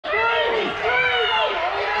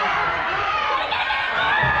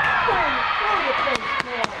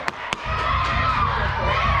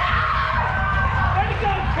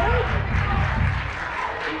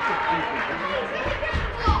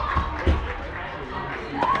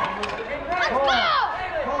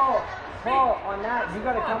that. You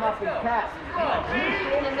got to come up and catch. You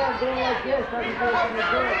standing there doing like this doesn't do anything to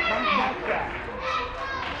do it. Come catch that.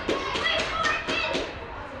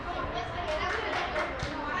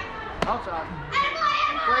 Outside.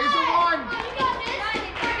 Raise the one.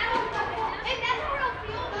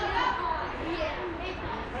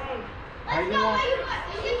 How you doing?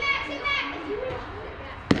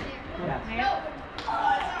 Yeah.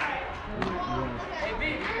 Hey, B,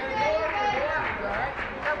 you're going to go up or go out, all right?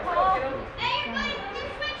 Hey, everybody,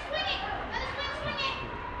 swing it. Another swing it.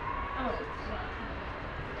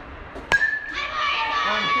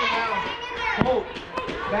 Oh,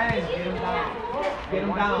 bang, get him down. Get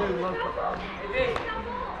him down. Hey, B, 2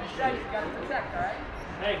 seconds, you got to protect, all right?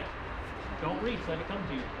 Hey, don't reach, let it come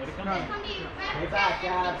to you. Let it come to you. Stay back,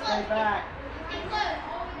 guys. Stay back.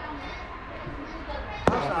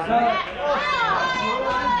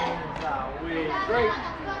 Great.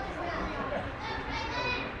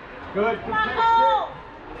 Good.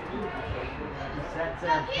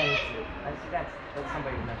 That's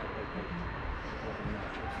somebody who never played.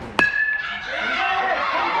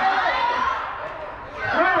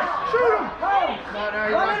 Shoot him!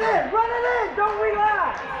 Run it in! Don't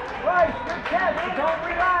relax! Bryce, good catch, but don't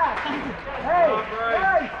relax! Hey,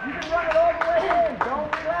 Bryce, you can run it all the way in!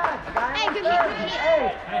 Don't relax! Hey, good hit, good hit. Hey,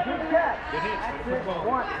 good catch! That's it,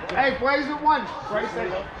 one. Hey, Blaze it one. Brace it.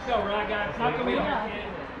 Let's go, right, guys. How come we don't?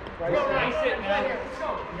 Brace it. Man.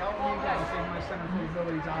 Y'all need guys to my center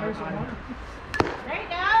abilities on it. There you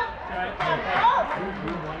go.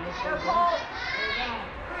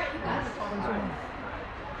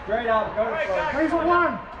 Straight up, go for it. Blaze it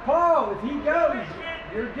one. Paul, if he goes,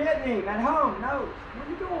 you're getting him at home. No. What are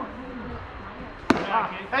you doing?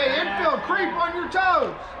 Hey, infield, creep on your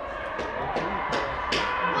toes.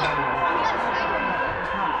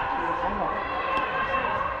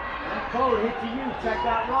 Cole, hit to you. Check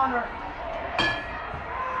that runner.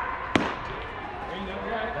 Bang,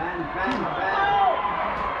 bang, bang.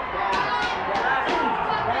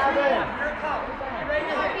 Grab it.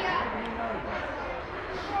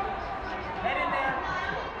 Head in there.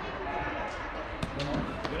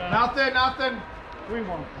 Nothing.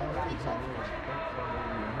 3-1.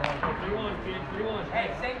 3-1, kid. 3-1. Hey,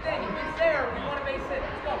 same thing. He gets there. We want to base it.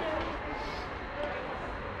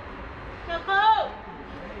 Let's go. Go.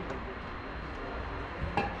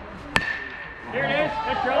 Here it is.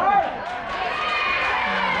 That's your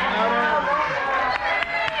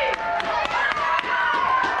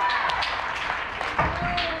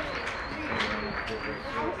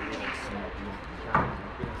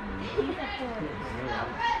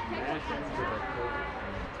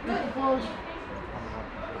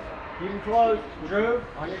Keep him close. Drew,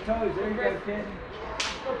 on your toes. There you go, kid.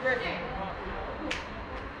 Go, Chris.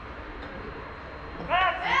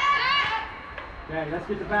 Okay, let's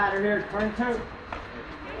get the batter here. Turn 2.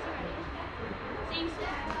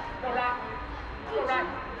 Go, Rock. Go, Rock.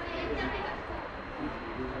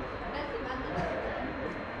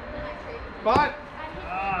 But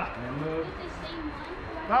And move.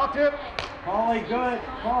 foul tip. Paulie, good.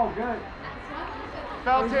 Paul, good.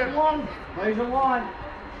 Foul tip. Plays a 1.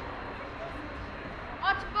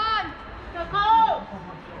 Watch fun. Go.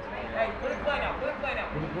 Hey, put it play now. Put it play now.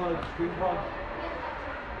 Keep him close. Keep him close.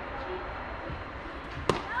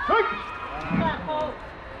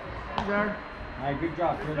 There. All right, good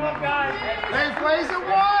job. Good job, Guys. Hey, Blaze it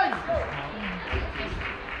one.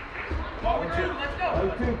 Over 2. Let's go. Go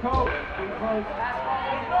 2, Cole. Keep him close. Pass ball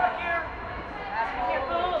over north here. Pass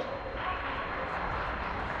ball over.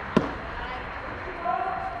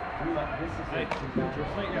 This is Hey, it.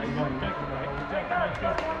 just like that. You want to take it, right? Protect,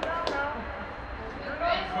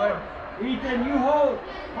 Ethan, you hold.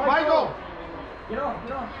 Michael. Get off,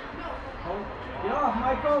 get off. Hold. Get off,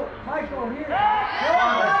 Michael. Michael, here. Run.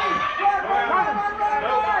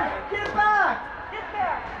 Get back. Get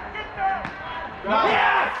back. Get back.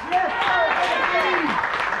 Yes! Yes,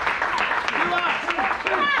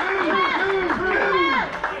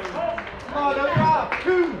 Come on, no drop.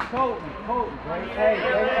 2. Colton, right? Hey,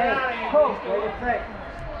 Colton, wait a sec.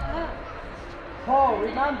 Paul,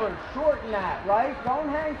 remember, shorten that, right? Don't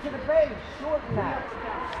hang to the base, shorten that.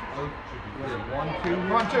 1, 2.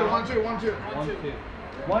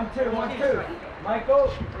 1, 2.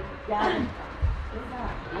 Michael, got it. Get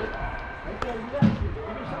back. Right there, you got it. Give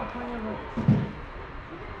yourself plenty of room.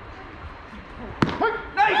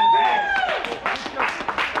 Nice.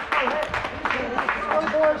 Let's go,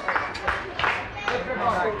 boys.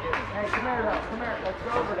 Hey, come here. Let's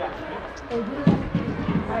go over that.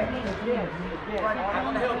 Hey, again. Back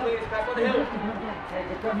on the hill, please. Back on the hill. Hey,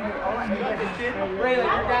 get down here. All right, Raylan,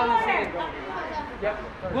 you're down the sand. Yep.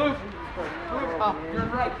 Luke. Luke, up. You're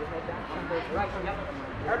right. Right. Yep.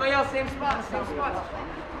 Everybody else, same spots. Same spots.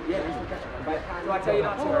 Yeah. Do I tell you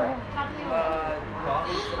not to, right?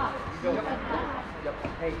 Go. Yep.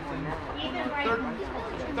 Hey,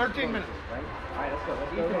 13 minutes. all right, let's go.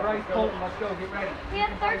 Ethan, Bryce, Colton, let's go. Get ready. We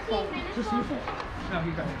have 13 minutes left. No,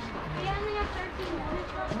 he got this. We only have 13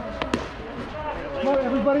 minutes left. Come on,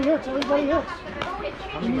 everybody hits, everybody hits.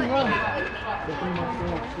 How many runs?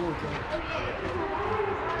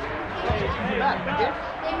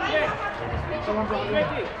 Someone brought it in.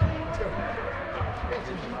 Let's go.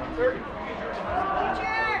 30.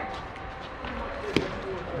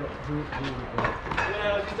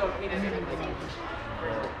 Yeah, just don't need anything.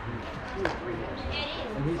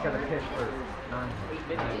 And he's got a pitch for 9.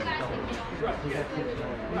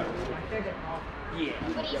 Yeah.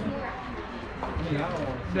 But he's more.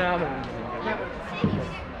 No.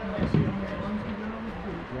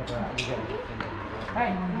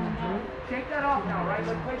 Hey, take that off now, right?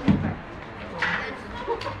 Let's play defense.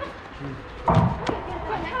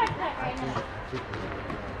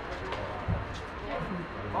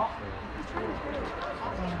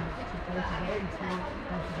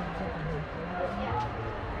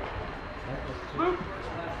 Luke!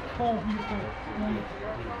 Go,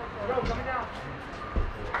 coming down.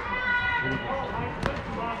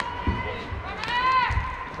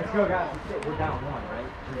 Let's go, guys. We're down 1, right?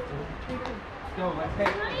 3-2. Let's go. Let's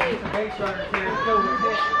take some base runners here. Let's go. Let's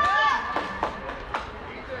hit.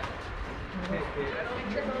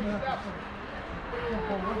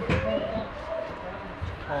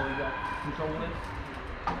 Oh, we got control it.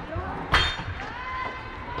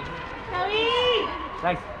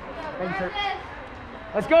 Nice. Thank you, sir.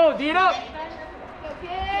 Let's go, D it up. Go,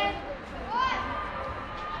 kid.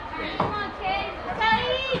 Come on, kid.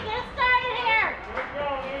 Kelly, get started here.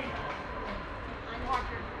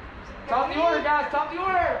 Top the order, guys. Top the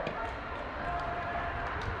order.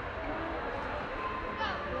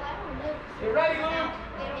 Get ready, Luke.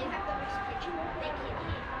 They don't have the restriction. They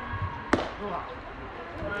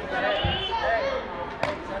can't hit.